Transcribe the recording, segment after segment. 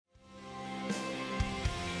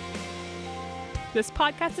This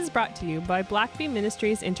podcast is brought to you by Blackaby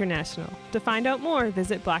Ministries International. To find out more,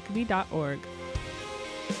 visit blackaby.org.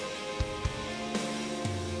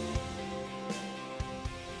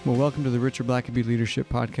 Well, welcome to the Richard Blackaby Leadership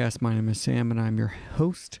Podcast. My name is Sam, and I'm your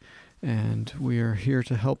host, and we are here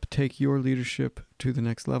to help take your leadership to the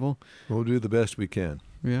next level. We'll do the best we can.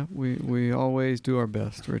 Yeah, we always do our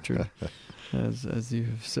best, Richard, as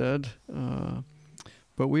you've said.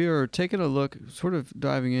 But we are taking a look, sort of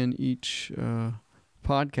diving in each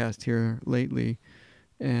podcast here lately,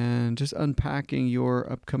 and just unpacking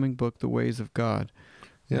your upcoming book, The Ways of God.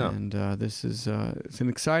 Yeah. And this is it's an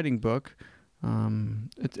exciting book.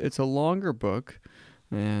 It's a longer book,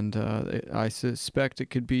 and I suspect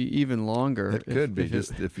it could be even longer. It could be,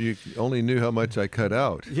 just if you only knew how much I cut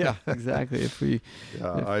out. Yeah, exactly.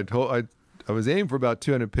 I was aiming for about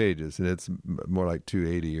 200 pages, and it's more like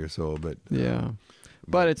 280 or so. But yeah,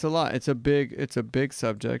 but it's a lot. It's a big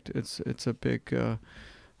subject. It's a big,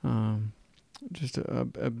 just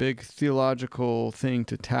a big theological thing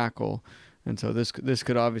to tackle, and so this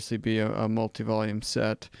could obviously be a multi-volume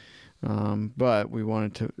set. But we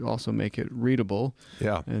wanted to also make it readable.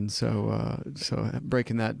 Yeah. And so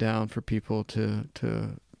breaking that down for people to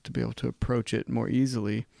be able to approach it more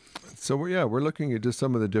easily. So we're looking at just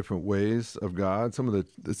some of the different ways of God,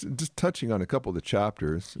 just touching on a couple of the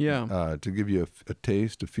chapters. Yeah. To give you a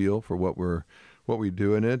taste, a feel for what we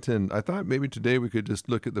do in it. And I thought maybe today we could just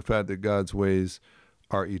look at the fact that God's ways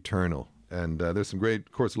are eternal. And there's some great,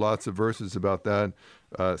 of course, lots of verses about that.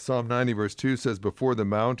 Psalm 90 verse 2 says, "Before the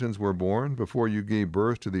mountains were born, before you gave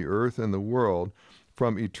birth to the earth and the world,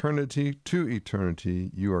 from eternity to eternity,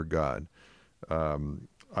 you are God."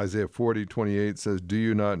 Isaiah 40:28 says, "Do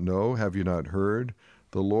you not know? Have you not heard?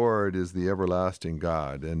 The Lord is the everlasting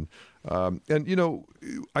God." And you know,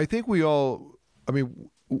 I think we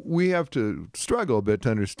have to struggle a bit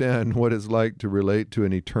to understand what it's like to relate to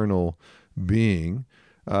an eternal being.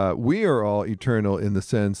 We are all eternal in the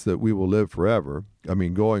sense that we will live forever. I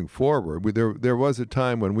mean, going forward, there was a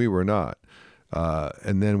time when we were not.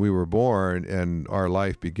 And then we were born and our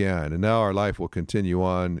life began. And now our life will continue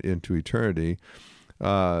on into eternity.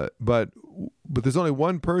 But there's only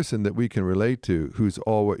one person that we can relate to who's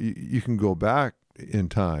always, you can go back in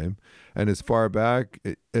time, and as far back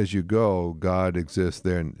as you go, God exists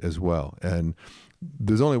there as well. And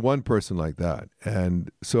there's only one person like that.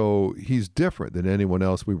 And so he's different than anyone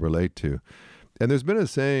else we relate to. And there's been a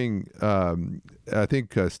saying, I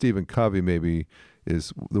think Stephen Covey maybe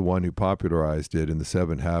is the one who popularized it in the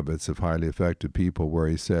 7 Habits of Highly Effective People, where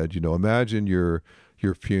he said, imagine your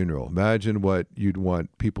funeral. Imagine what you'd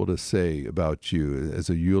want people to say about you as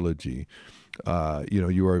a eulogy.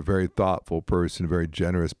 You are a very thoughtful person, a very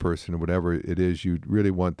generous person, whatever it is you'd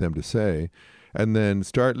really want them to say. And then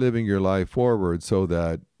start living your life forward so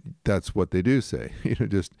that that's what they do say.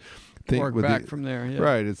 Just think work back from there. Yeah.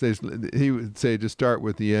 Right. He would say, just start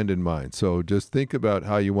with the end in mind. So just think about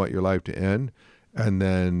how you want your life to end, and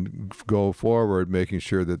then go forward, making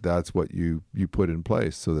sure that that's what you put in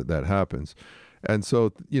place so that happens. And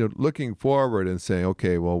so, looking forward and saying,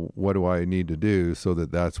 okay, well, what do I need to do so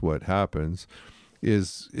that that's what happens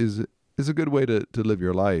is a good way to live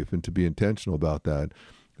your life and to be intentional about that.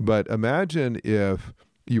 But imagine if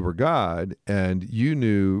you were God and you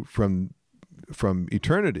knew from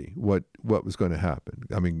eternity what was going to happen.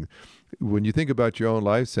 I mean, when you think about your own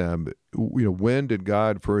life, Sam, when did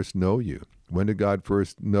God first know you? When did God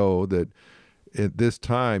first know that at this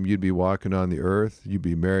time you'd be walking on the earth, you'd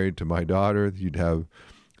be married to my daughter, you'd have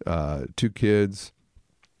 2 kids,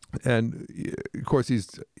 and of course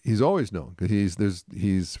he's always known, because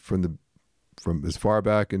he's from as far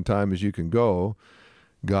back in time as you can go.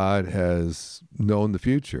 God has known the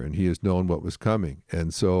future, and he has known what was coming.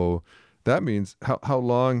 And so that means how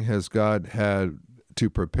long has God had to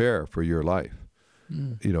prepare for your life?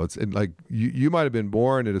 It's like you might have been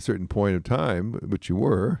born at a certain point of time, which you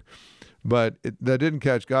were, but that didn't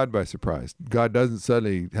catch God by surprise. God doesn't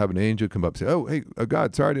suddenly have an angel come up and say, "Oh, hey,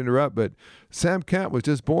 God, sorry to interrupt, but Sam Kent was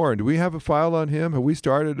just born. Do we have a file on him? Have we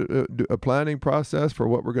started a planning process for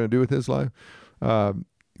what we're going to do with his life?"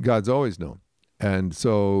 God's always known. And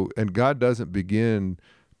God doesn't begin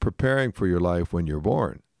preparing for your life when you're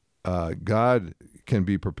born. God can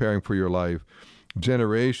be preparing for your life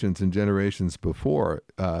generations and generations before.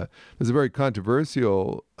 There's a very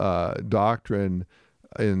controversial doctrine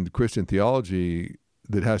in Christian theology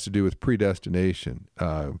that has to do with predestination.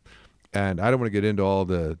 And I don't want to get into all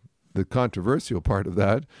the controversial part of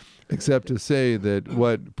that, except to say that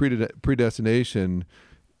what predestination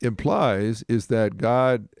implies is that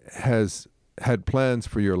God has had plans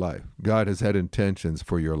for your life. God has had intentions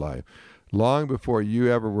for your life. Long before you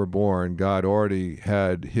ever were born, God already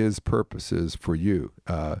had his purposes for you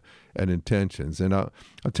and intentions. And I'll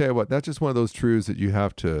tell you what, that's just one of those truths that you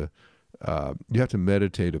have to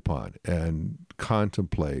meditate upon and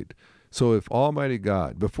contemplate. So if Almighty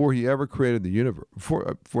God, before he ever created the universe,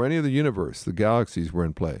 for any of the universe, the galaxies were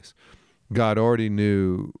in place, God already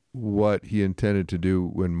knew what he intended to do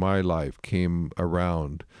when my life came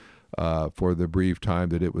around for the brief time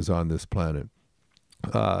that it was on this planet.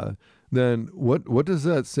 Then what does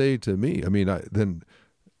that say to me? I mean, then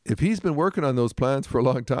if he's been working on those plans for a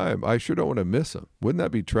long time, I sure don't want to miss him. Wouldn't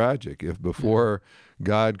that be tragic if before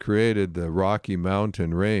God created the Rocky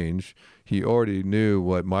Mountain range, he already knew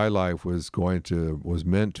what my life was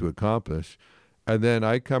meant to accomplish? And then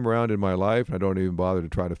I come around in my life and I don't even bother to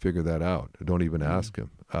try to figure that out. I don't even ask him.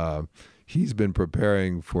 He's been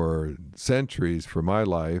preparing for centuries for my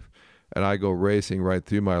life, and I go racing right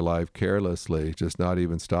through my life carelessly, just not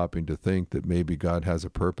even stopping to think that maybe God has a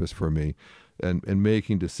purpose for me, and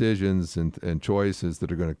making decisions and choices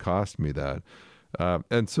that are going to cost me that.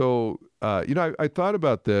 And so, I thought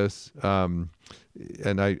about this, and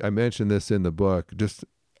I mentioned this in the book, just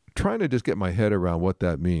trying to just get my head around what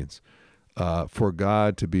that means. For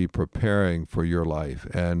God to be preparing for your life.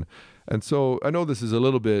 And so I know this is a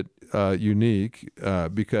little bit unique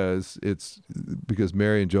because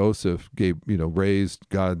Mary and Joseph raised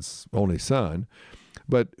God's only son.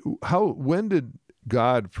 But when did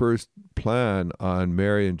God first plan on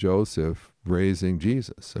Mary and Joseph raising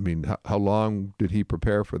Jesus? I mean, how long did he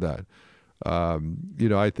prepare for that?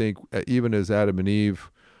 I think even as Adam and Eve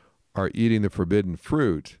are eating the forbidden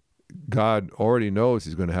fruit, God already knows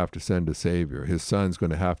he's going to have to send a savior. His son's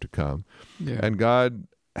going to have to come. Yeah. And God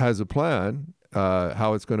has a plan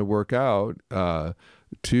how it's going to work out.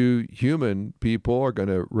 Two human people are going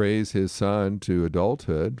to raise his son to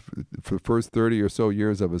adulthood. For the first 30 or so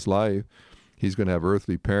years of his life, he's going to have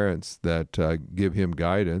earthly parents that give him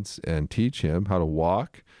guidance and teach him how to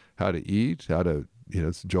walk, how to eat, how to,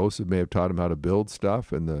 Joseph may have taught him how to build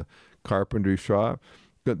stuff in the carpentry shop.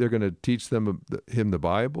 They're going to teach him the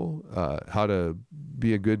Bible, how to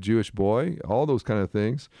be a good Jewish boy, all those kind of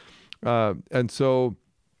things. And so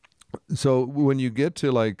when you get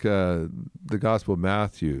to the Gospel of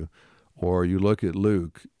Matthew, or you look at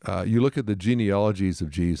Luke, you look at the genealogies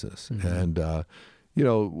of Jesus, and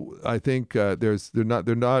I think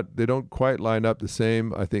they don't quite line up the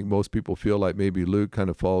same. I think most people feel like maybe Luke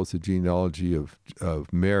kind of follows the genealogy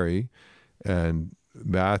of Mary, and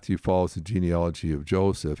Matthew follows the genealogy of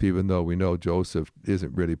Joseph, even though we know Joseph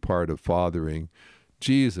isn't really part of fathering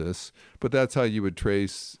Jesus, but that's how you would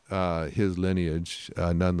trace his lineage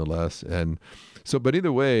nonetheless. And so, but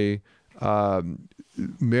either way,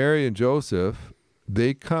 Mary and Joseph,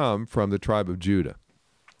 they come from the tribe of Judah.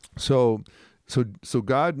 So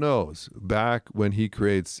God knows back when he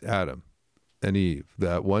creates Adam and Eve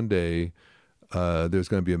that one day there's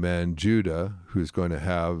going to be a man, Judah, who's going to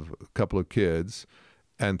have a couple of kids,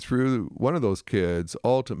 and through one of those kids,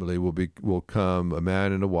 ultimately will come a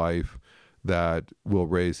man and a wife that will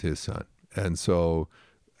raise his son. And so,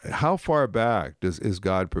 how far back is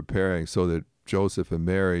God preparing so that Joseph and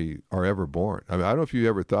Mary are ever born? I mean, I don't know if you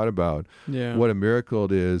ever thought about what a miracle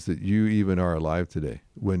it is that you even are alive today.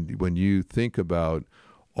 When you think about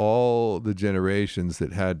all the generations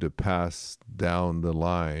that had to pass down the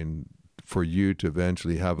line for you to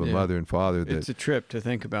eventually have a mother and father. It's a trip to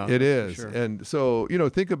think about. It is. Sure. And so,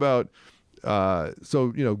 think about,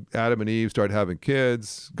 Adam and Eve start having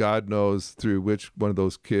kids. God knows through which one of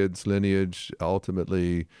those kids' lineage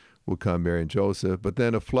ultimately will come Mary and Joseph. But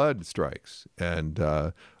then a flood strikes, and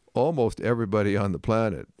almost everybody on the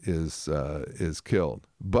planet is killed.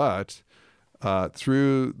 But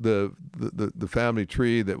through the family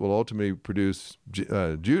tree that will ultimately produce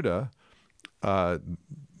Judah,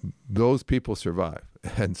 those people survive.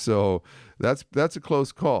 And so that's a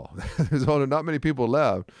close call. There's only not many people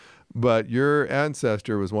left, but your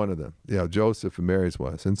ancestor was one of them. Joseph and Mary's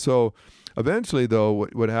was. And so eventually, though,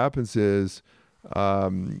 what happens is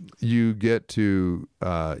you get to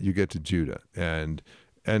Judah, and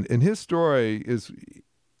his story is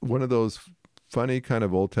one of those funny kind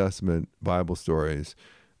of Old Testament Bible stories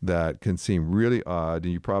that can seem really odd,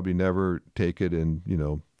 and you probably never take it in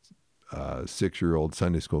 6-year-old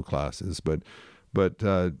Sunday school classes, but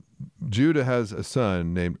Judah has a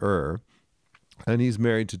son named and he's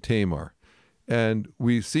married to Tamar, and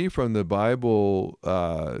we see from the Bible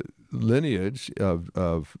lineage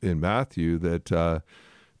of in Matthew that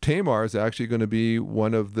Tamar is actually going to be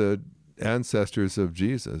one of the ancestors of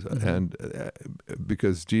Jesus, and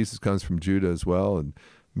because Jesus comes from Judah as well, and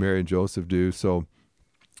Mary and Joseph do. So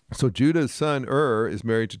Judah's son is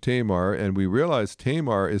married to Tamar, and we realize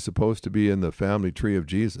Tamar is supposed to be in the family tree of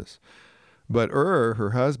Jesus. But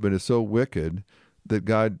her husband, is so wicked that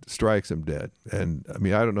God strikes him dead. And I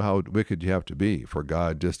mean, I don't know how wicked you have to be for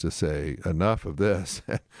God just to say, enough of this,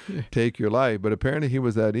 take your life. But apparently he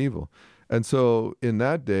was that evil. And so in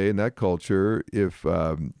that day, in that culture, if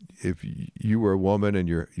you were a woman and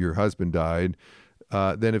your husband died,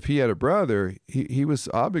 then if he had a brother, he was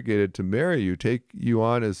obligated to marry you, take you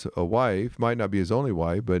on as a wife, might not be his only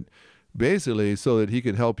wife, but basically so that he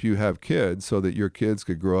could help you have kids, so that your kids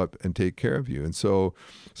could grow up and take care of you. And so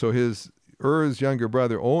Ur's younger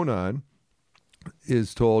brother, Onan,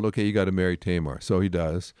 is told, okay, you got to marry Tamar. So he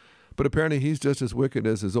does. But apparently he's just as wicked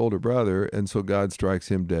as his older brother, and so God strikes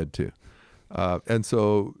him dead too. And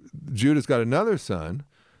so Judah's got another son,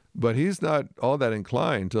 but he's not all that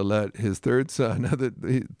inclined to let his third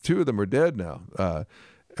son, two of them are dead now.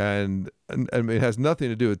 And it has nothing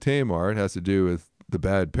to do with Tamar. It has to do with the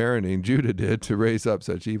bad parenting Judah did to raise up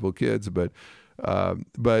such evil kids. But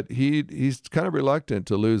he's kind of reluctant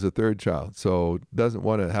to lose a third child, so doesn't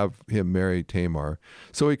want to have him marry Tamar.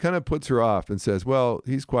 So he kind of puts her off and says, well,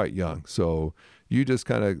 he's quite young, so you just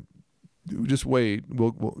wait.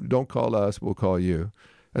 Don't call us, we'll call you.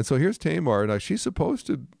 And so here's Tamar. Now she's supposed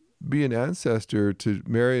to be an ancestor to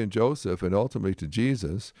Mary and Joseph and ultimately to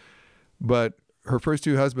Jesus, but her first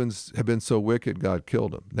two husbands have been so wicked, God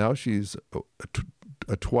killed them. Now she's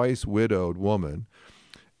a twice widowed woman,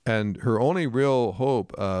 and her only real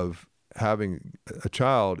hope of having a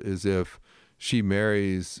child is if she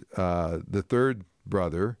marries the third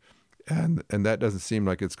brother, and that doesn't seem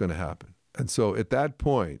like it's going to happen. And so at that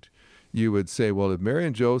point, you would say, well, if Mary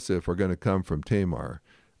and Joseph are going to come from Tamar,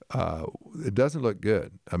 it doesn't look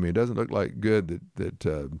good. I mean, it doesn't look like good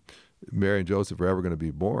that Mary and Joseph are ever going to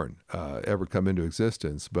be born, ever come into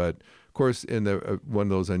existence. But of course, in one of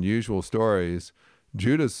those unusual stories,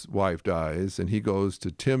 Judah's wife dies, and he goes to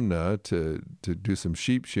Timnah to do some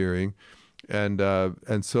sheep shearing,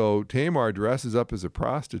 and so Tamar dresses up as a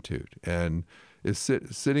prostitute and is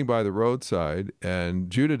sitting by the roadside, and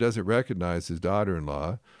Judah doesn't recognize his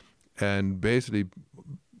daughter-in-law, and basically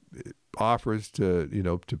offers to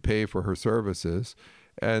pay for her services,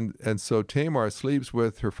 and so Tamar sleeps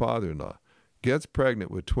with her father-in-law, gets pregnant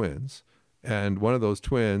with twins, and one of those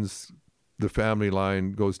twins, the family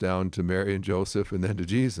line goes down to Mary and Joseph and then to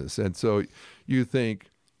Jesus. And so you think,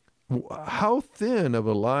 how thin of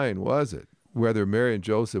a line was it whether Mary and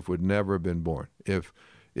Joseph would never have been born? If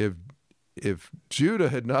Judah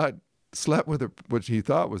had not slept with what he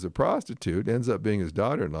thought was a prostitute, ends up being his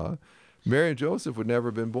daughter-in-law, Mary and Joseph would never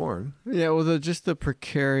have been born. Yeah, well, just the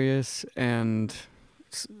precarious and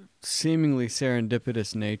seemingly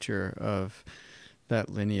serendipitous nature of that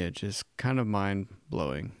lineage is kind of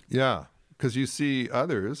mind-blowing. Yeah, because you see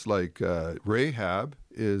others like Rahab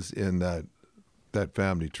is in that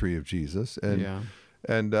family tree of Jesus,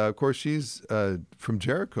 and of course she's from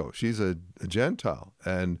Jericho. She's a Gentile,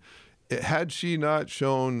 and had she not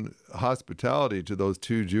shown hospitality to those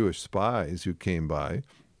two Jewish spies who came by,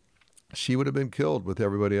 she would have been killed with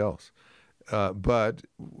everybody else. But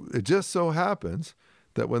it just so happens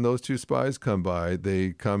that when those two spies come by,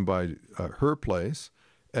 they come by her place,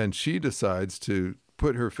 and she decides to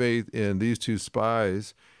put her faith in these two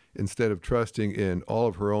spies instead of trusting in all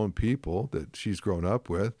of her own people that she's grown up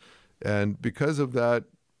with. And because of that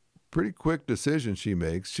pretty quick decision she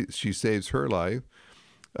makes, she saves her life.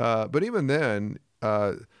 But even then,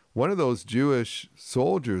 one of those Jewish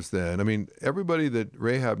soldiers then, I mean, everybody that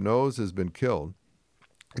Rahab knows has been killed,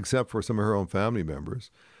 except for some of her own family members.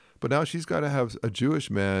 But now she's got to have a Jewish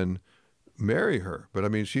man marry her. But I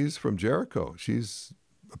mean, she's from Jericho. She's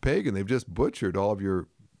a pagan. They've just butchered all of your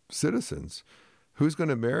citizens. Who's going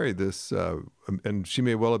to marry this? And she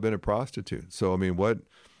may well have been a prostitute. So, I mean, what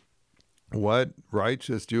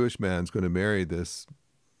righteous Jewish man's going to marry this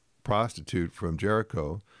prostitute from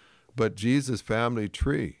Jericho? But Jesus' family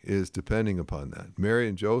tree is depending upon that. Mary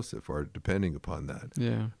and Joseph are depending upon that.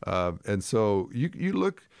 Yeah. And so you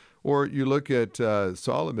look at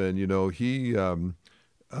Solomon. You know, he had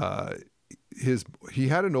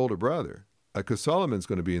an older brother, because Solomon's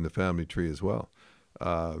going to be in the family tree as well.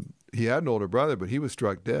 He had an older brother, but he was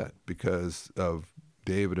struck dead because of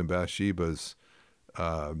David and Bathsheba's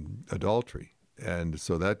adultery, and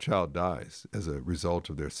so that child dies as a result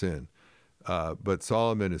of their sin. But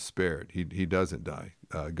Solomon is spared. He doesn't die.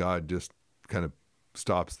 God just kind of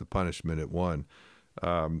stops the punishment at one.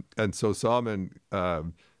 And so Solomon, but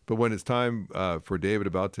when it's time for David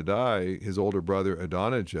about to die, his older brother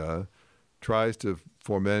Adonijah tries to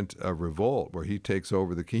foment a revolt where he takes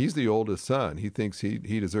over the king. He's the oldest son. He thinks he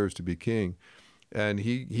deserves to be king. And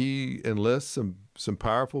he enlists some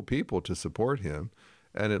powerful people to support him.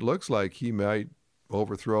 And it looks like he might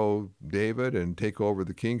overthrow David and take over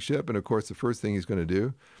the kingship. And of course, the first thing he's going to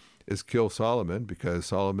do is kill Solomon, because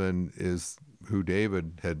Solomon is who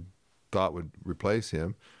David had thought would replace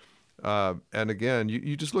him. And again,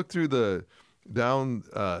 you just look through the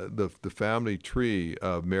family tree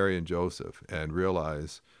of Mary and Joseph and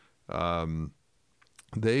realize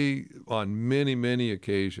they, on many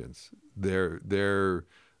occasions, their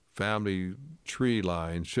family tree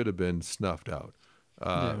line should have been snuffed out.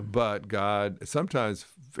 But God, sometimes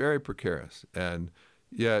very precarious, and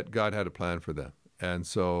yet God had a plan for them. And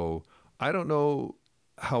so I don't know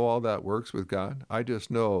how all that works with God. I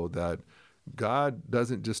just know that God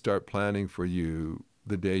doesn't just start planning for you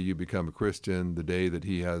the day you become a Christian, the day that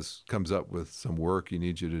he comes up with some work he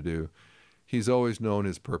needs you to do. He's always known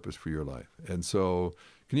his purpose for your life. And so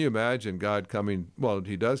can you imagine God coming, well,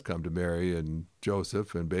 he does come to Mary and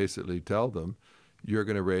Joseph and basically tell them, you're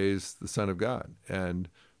going to raise the Son of God. And,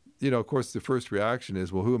 of course, the first reaction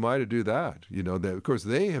is, well, who am I to do that? Of course,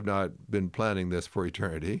 they have not been planning this for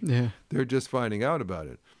eternity. Yeah. They're just finding out about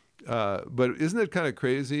it. But isn't it kind of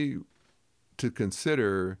crazy to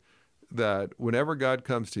consider that whenever God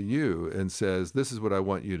comes to you and says, this is what I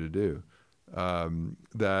want you to do,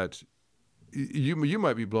 that you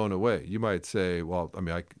might be blown away. You might say, well,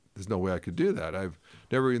 there's no way I could do that. I've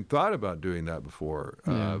never even thought about doing that before.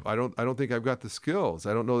 I don't think I've got the skills.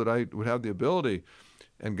 I don't know that I would have the ability.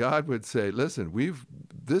 And God would say, listen,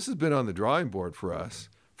 this has been on the drawing board for us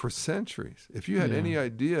for centuries. If you had any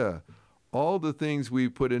idea all the things we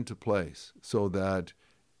put into place so that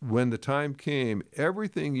when the time came,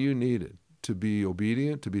 everything you needed to be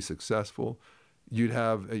obedient, to be successful, you'd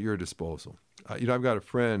have at your disposal. I've got a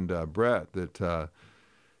friend, Brett, that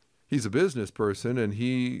he's a business person, and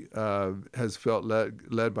he has felt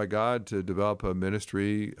led by God to develop a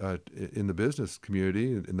ministry in the business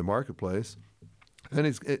community, in the marketplace. And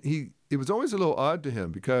it was always a little odd to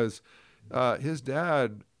him because his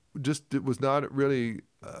dad just was not really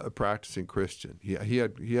a practicing Christian. He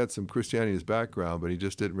had some Christianity in his background, but he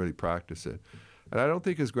just didn't really practice it. And I don't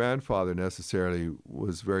think his grandfather necessarily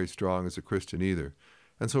was very strong as a Christian either.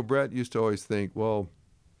 And so Brett used to always think, well,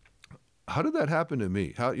 how did that happen to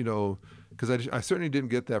me? How, because I certainly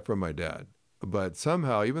didn't get that from my dad. But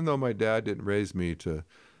somehow, even though my dad didn't raise me to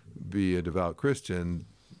be a devout Christian,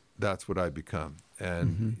 that's what I become.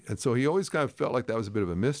 And so he always kind of felt like that was a bit of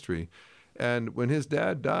a mystery. And when his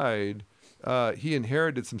dad died, he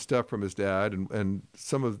inherited some stuff from his dad and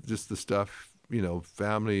some of just the stuff,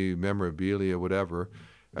 family memorabilia, whatever.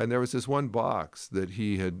 And there was this one box that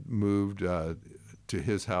he had moved to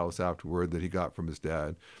his house afterward that he got from his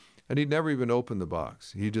dad. And he'd never even opened the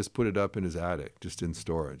box. He just put it up in his attic, just in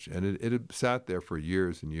storage. And it had sat there for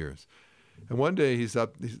years and years. And one day he's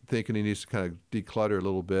thinking he needs to kind of declutter a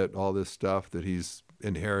little bit, all this stuff that he's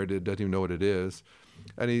inherited, doesn't even know what it is.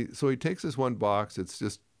 And so he takes this one box that's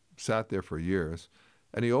just sat there for years,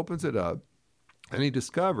 and he opens it up, and he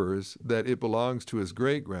discovers that it belongs to his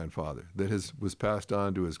great-grandfather, that was passed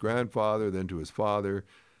on to his grandfather, then to his father,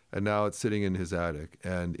 and now it's sitting in his attic.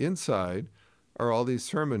 And inside are all these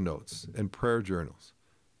sermon notes and prayer journals.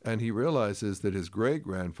 And he realizes that his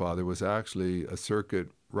great-grandfather was actually a circuit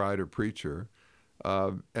rider preacher,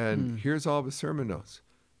 and here's all of his sermon notes.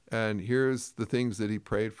 And here's the things that he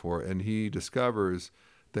prayed for. And he discovers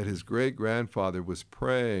that his great-grandfather was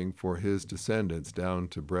praying for his descendants down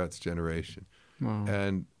to Brett's generation. Wow.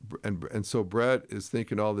 And so Brett is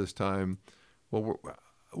thinking all this time, well,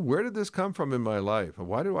 where did this come from in my life?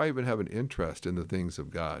 Why do I even have an interest in the things of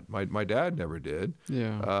God? My dad never did.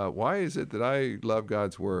 Yeah. Why is it that I love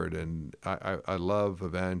God's word and I love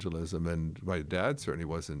evangelism? And my dad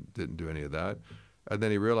certainly didn't do any of that. And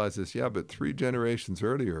then he realizes, but 3 generations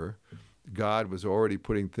earlier, God was already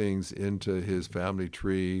putting things into his family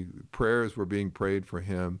tree. Prayers were being prayed for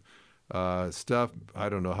him. Stuff, I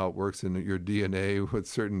don't know how it works in your DNA with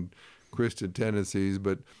certain Christian tendencies,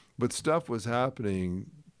 but stuff was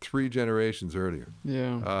happening 3 generations earlier.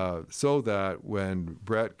 Yeah. So that when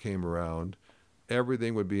Brett came around,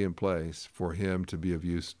 everything would be in place for him to be of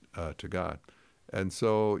use to God. And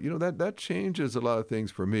so, that changes a lot of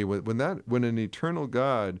things for me. When an eternal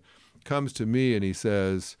God comes to me and he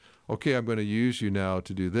says, okay, I'm going to use you now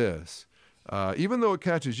to do this, even though it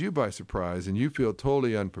catches you by surprise and you feel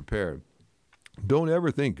totally unprepared, don't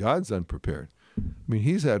ever think God's unprepared. I mean,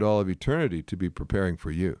 he's had all of eternity to be preparing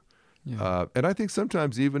for you. Yeah. And I think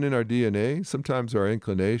sometimes even in our DNA, sometimes our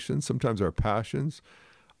inclinations, sometimes our passions,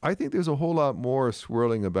 I think there's a whole lot more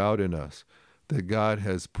swirling about in us that God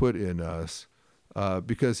has put in us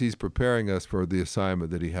because he's preparing us for the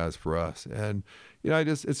assignment that he has for us. And,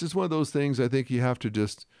 it's just one of those things I think you have to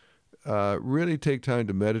just really take time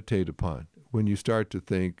to meditate upon when you start to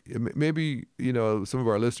think. Maybe, some of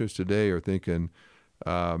our listeners today are thinking,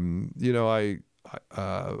 I'm feeling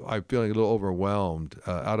a little overwhelmed,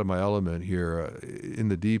 out of my element here, in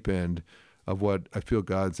the deep end of what I feel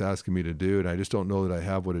God's asking me to do, and I just don't know that I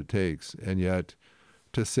have what it takes. And yet,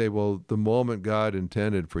 to say, well, the moment God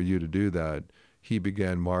intended for you to do that, he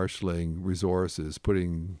began marshaling resources,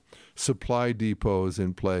 putting supply depots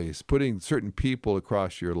in place, putting certain people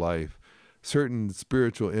across your life, certain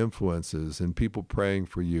spiritual influences, and people praying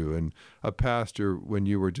for you, and a pastor when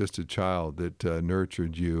you were just a child that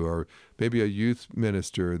nurtured you, or maybe a youth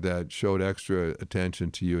minister that showed extra attention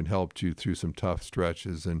to you and helped you through some tough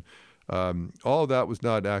stretches. And all of that was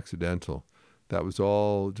not accidental. That was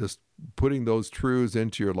all just putting those truths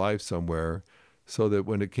into your life somewhere, so that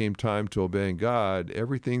when it came time to obeying God,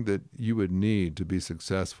 everything that you would need to be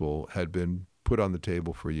successful had been put on the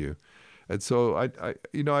table for you. And so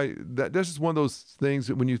that's just one of those things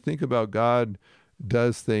that when you think about God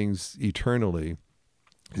does things eternally,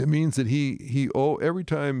 it means that every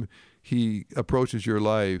time he approaches your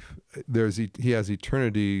life, he has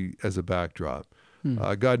eternity as a backdrop.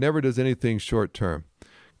 God never does anything short term.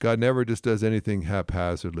 God never just does anything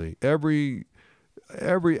haphazardly. Every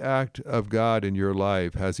act of God in your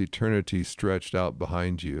life has eternity stretched out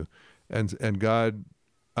behind you. And God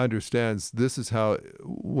understands this is how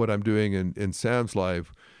what I'm doing in Sam's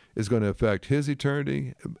life is going to affect his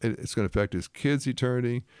eternity. It's going to affect his kids'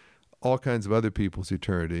 eternity, all kinds of other people's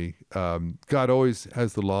eternity. God always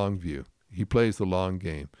has the long view. He plays the long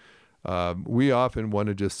game. We often want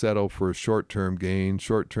to just settle for short-term gain,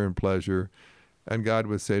 short-term pleasure. And God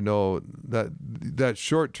would say, no, that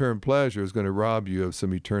short-term pleasure is going to rob you of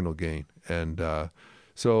some eternal gain. And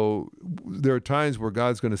so there are times where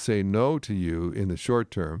God's going to say no to you in the short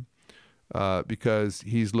term because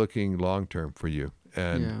he's looking long-term for you.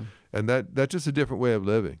 And that's just a different way of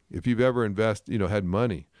living. If you've ever had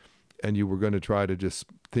money and you were going to try to just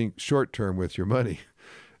think short-term with your money,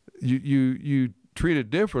 you treat it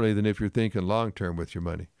differently than if you're thinking long-term with your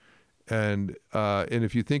money. And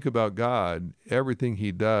if you think about God, everything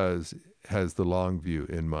he does has the long view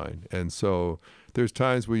in mind. And so there's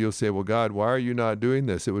times where you'll say, well, God, why are you not doing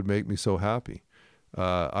this? It would make me so happy.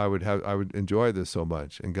 I would enjoy this so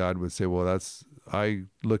much. And God would say, well, I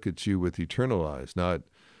look at you with eternal eyes, not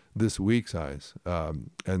this week's eyes.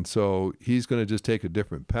 And so he's going to just take a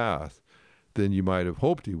different path than you might have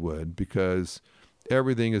hoped he would, because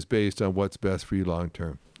everything is based on what's best for you long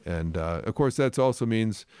term. And of course, that also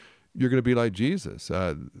means you're going to be like Jesus.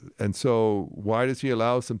 And so why does he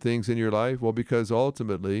allow some things in your life? Well, because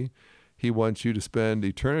ultimately he wants you to spend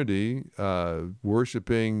eternity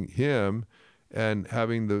worshiping him and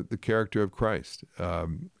having the character of Christ.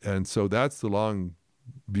 And so that's the long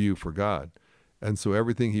view for God. And so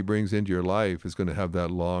everything he brings into your life is going to have that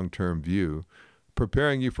long-term view,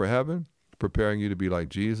 preparing you for heaven, preparing you to be like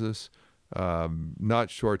Jesus, not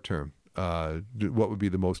short-term. What would be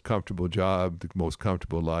the most comfortable job, the most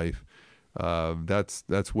comfortable life?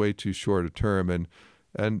 That's way too short a term. And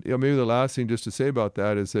maybe the last thing just to say about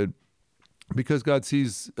that is that because God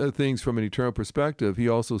sees things from an eternal perspective, he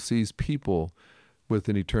also sees people with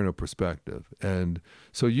an eternal perspective. And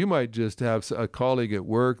so you might just have a colleague at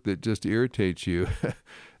work that just irritates you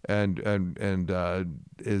and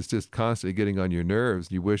is just constantly getting on your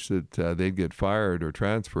nerves. You wish that they'd get fired or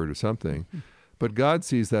transferred or something. But God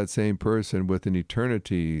sees that same person with an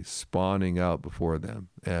eternity spawning out before them.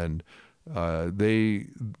 And God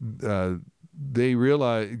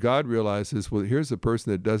realizes, well, here's a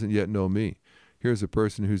person that doesn't yet know me. Here's a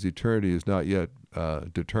person whose eternity is not yet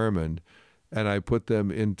determined. And I put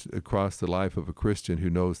them across the life of a Christian who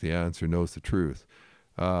knows the answer, knows the truth.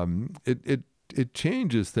 It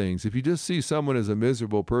changes things. If you just see someone as a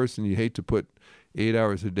miserable person you hate to put 8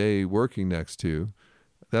 hours a day working next to,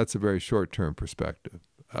 that's a very short-term perspective.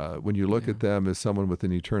 When you look at them as someone with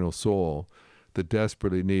an eternal soul that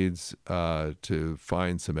desperately needs to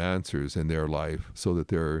find some answers in their life so that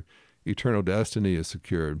their eternal destiny is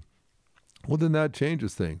secured, well, then that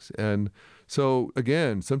changes things. And so,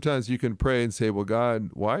 again, sometimes you can pray and say, well, God,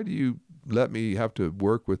 why do you let me have to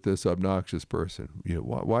work with this obnoxious person?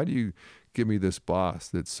 Why do you give me this boss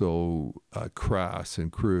that's so crass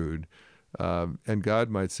and crude? And God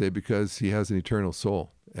might say, because he has an eternal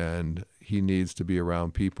soul and he needs to be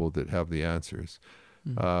around people that have the answers.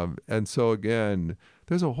 And so again,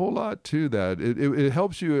 there's a whole lot to that. It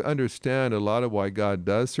helps you understand a lot of why God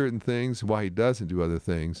does certain things, why he doesn't do other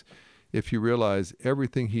things. If you realize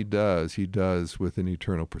everything he does with an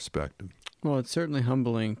eternal perspective. Well, it's certainly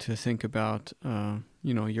humbling to think about,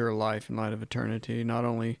 your life in light of eternity. Not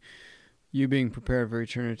only you being prepared for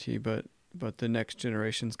eternity, but the next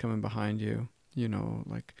generations coming behind you.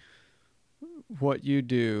 Like what you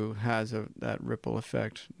do has that ripple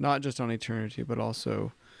effect, not just on eternity, but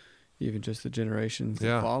also even just the generations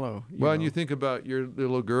that follow. And you think about your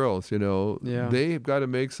little girls, they've got to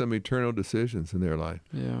make some eternal decisions in their life.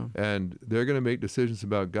 Yeah. And they're going to make decisions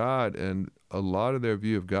about God, and a lot of their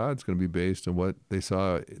view of God's going to be based on what they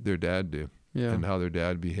saw their dad do and how their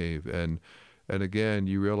dad behaved. And again,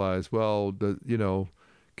 you realize, well,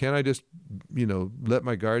 can I just, let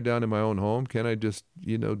my guard down in my own home? Can I just,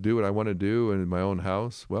 do what I want to do in my own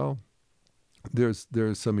house? Well, there's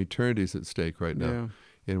some eternities at stake right now. Yeah.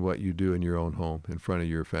 In what you do in your own home, in front of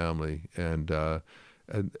your family, and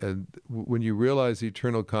when you realize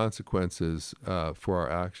eternal consequences for our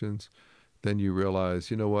actions, then you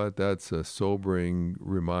realize, what, that's a sobering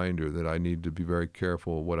reminder that I need to be very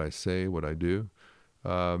careful what I say, what I do,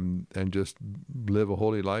 and just live a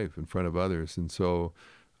holy life in front of others. And so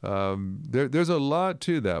there's a lot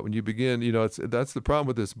to that. When you begin, that's the problem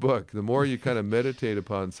with this book. The more you kind of meditate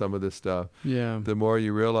upon some of this stuff, the more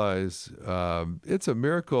you realize it's a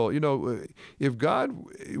miracle. If God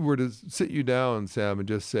were to sit you down, Sam, and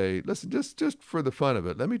just say, listen, just for the fun of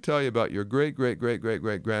it, let me tell you about your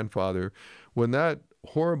great-great-great-great-great-grandfather when that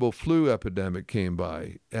horrible flu epidemic came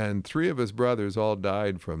by, and 3 of his brothers all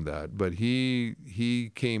died from that, but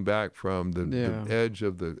he came back from the edge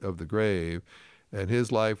of the grave, and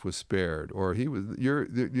his life was spared. Or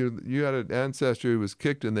you had an ancestor who was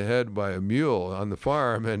kicked in the head by a mule on the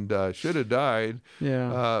farm and should have died.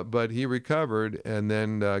 But he recovered and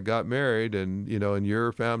then got married, and and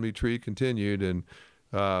your family tree continued, and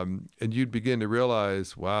you'd begin to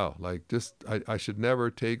realize, wow, like I should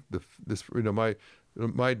never take this.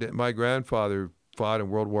 My grandfather fought in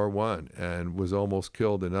World War I and was almost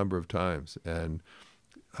killed a number of times, and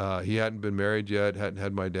he hadn't been married yet, hadn't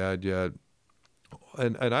had my dad yet.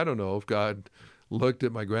 And I don't know if God looked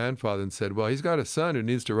at my grandfather and said, well, he's got a son who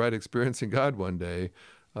needs to write Experiencing God one day.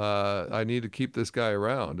 I need to keep this guy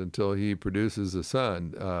around until he produces a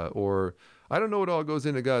son. Or I don't know what all goes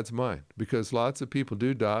into God's mind, because lots of people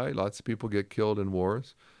do die. Lots of people get killed in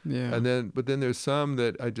wars. Yeah. But then there's some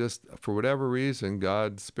that for whatever reason,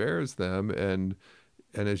 God spares them. And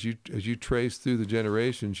as you trace through the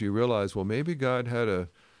generations, you realize, well, maybe God had a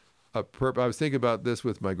purpose. I was thinking about this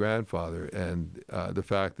with my grandfather, and the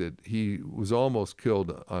fact that he was almost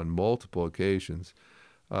killed on multiple occasions,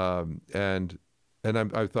 and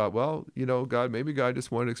I thought, well, maybe God just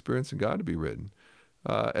wanted Experiencing God to be written,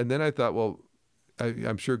 and then I thought, well,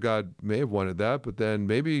 I'm sure God may have wanted that, but then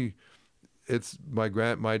maybe it's my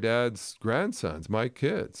dad's grandsons, my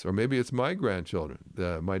kids, or maybe it's my grandchildren,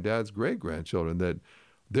 my dad's great-grandchildren, that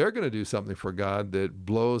they're going to do something for God that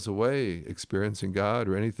blows away Experiencing God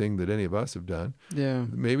or anything that any of us have done. Yeah.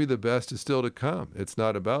 Maybe the best is still to come. It's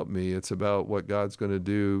not about me. It's about what God's going to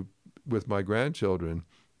do with my grandchildren.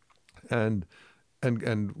 And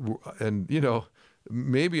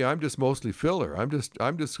maybe I'm just mostly filler. I'm just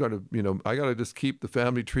going to, I got to just keep the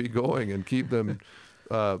family tree going and keep them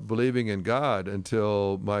believing in God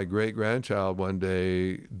until my great-grandchild one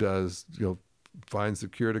day does, finds the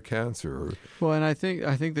cure to cancer. Well, and I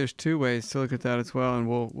think there's 2 ways to look at that as well, and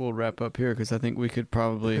we'll wrap up here because I think we could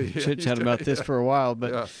probably chit-chat about this for a while.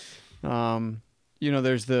 But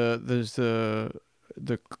there's the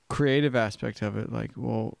creative aspect of it, like,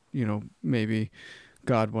 well, maybe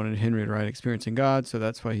God wanted Henry to write Experiencing God, so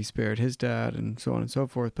that's why he spared his dad, and so on and so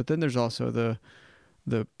forth. But then there's also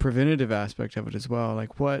the preventative aspect of it as well,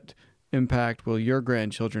 like what impact will your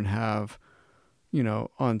grandchildren have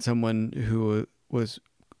on someone who was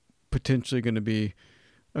potentially going to be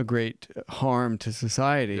a great harm to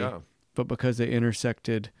society, but because they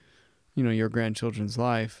intersected, your grandchildren's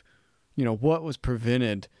life, what was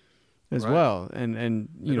prevented as well. And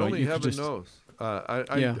only heaven knows.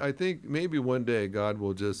 I think maybe one day God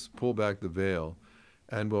will just pull back the veil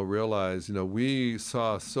and we'll realize, we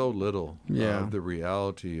saw so little of the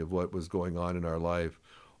reality of what was going on in our life.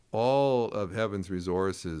 All of heaven's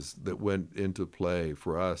resources that went into play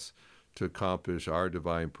for us to accomplish our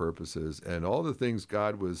divine purposes, and all the things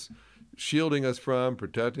God was shielding us from,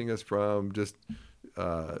 protecting us from, just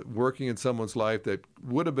working in someone's life that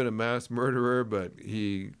would have been a mass murderer, but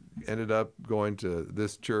he ended up going to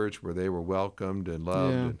this church where they were welcomed and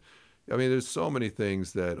loved. And, there's so many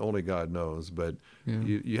things that only God knows, but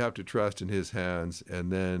you have to trust in his hands.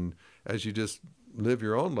 And then as you just live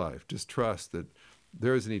your own life. Just trust that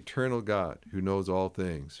there is an eternal God who knows all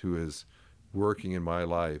things, who is working in my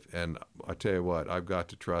life. And I tell you what, I've got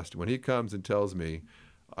to trust. When he comes and tells me,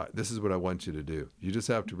 this is what I want you to do, you just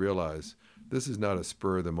have to realize this is not a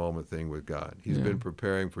spur-of-the-moment thing with God. He's been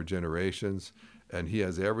preparing for generations, and he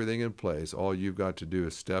has everything in place. All you've got to do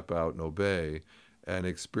is step out and obey and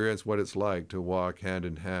experience what it's like to walk hand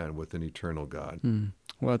in hand with an eternal God.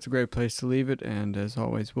 Well, it's a great place to leave it. And as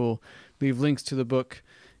always, we'll leave links to the book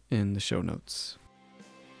in the show notes.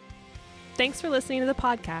 Thanks for listening to the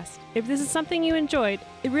podcast. If this is something you enjoyed,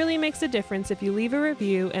 it really makes a difference if you leave a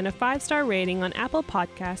review and a 5-star rating on Apple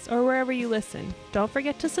Podcasts or wherever you listen. Don't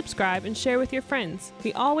forget to subscribe and share with your friends.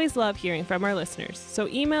 We always love hearing from our listeners, so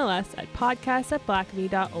email us at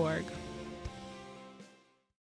podcast@blackaby.org.